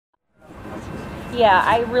Yeah,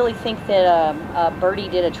 I really think that Birdie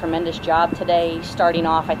did a tremendous job today starting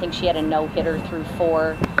off. I think she had a no-hitter through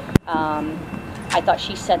 4. I thought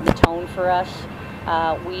she set the tone for us.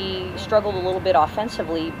 We struggled a little bit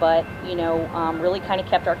offensively, but, really kind of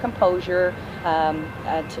kept our composure.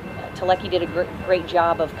 Telecki did a great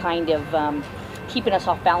job of kind of keeping us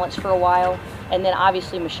off balance for a while. And then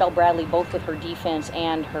obviously Michelle Bradley, both with her defense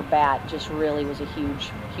and her bat, just really was a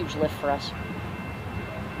huge, huge lift for us.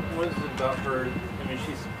 What is it about her? I mean,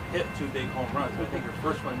 she's hit 2 big home runs. I think her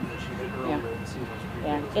first one that she hit earlier in the season was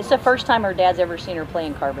pretty big. It's the first time her dad's ever seen her play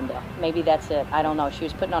in Carbondale. Maybe that's it. I don't know. She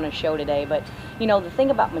was putting on a show today. But, the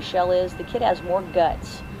thing about Michelle is the kid has more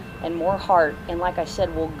guts and more heart. And like I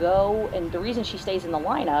said, will go. And the reason she stays in the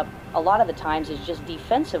lineup a lot of the times is just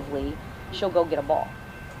defensively, she'll go get a ball.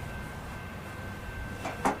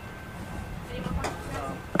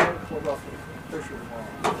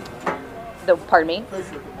 Pardon me?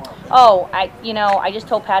 Oh, I just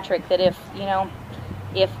told Patrick that if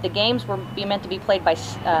the games were meant to be played by,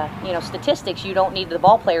 statistics, you don't need the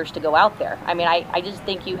ball players to go out there. I mean, I just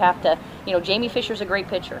think you have to, Jamie Fisher's a great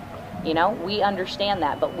pitcher. We understand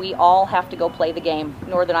that, but we all have to go play the game.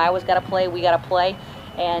 Northern Iowa's got to play, we got to play.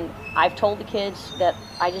 And I've told the kids that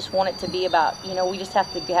I just want it to be about, we just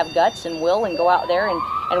have to have guts and will and go out there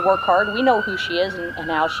and work hard. We know who she is and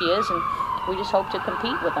how she is, and we just hope to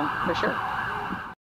compete with them for sure.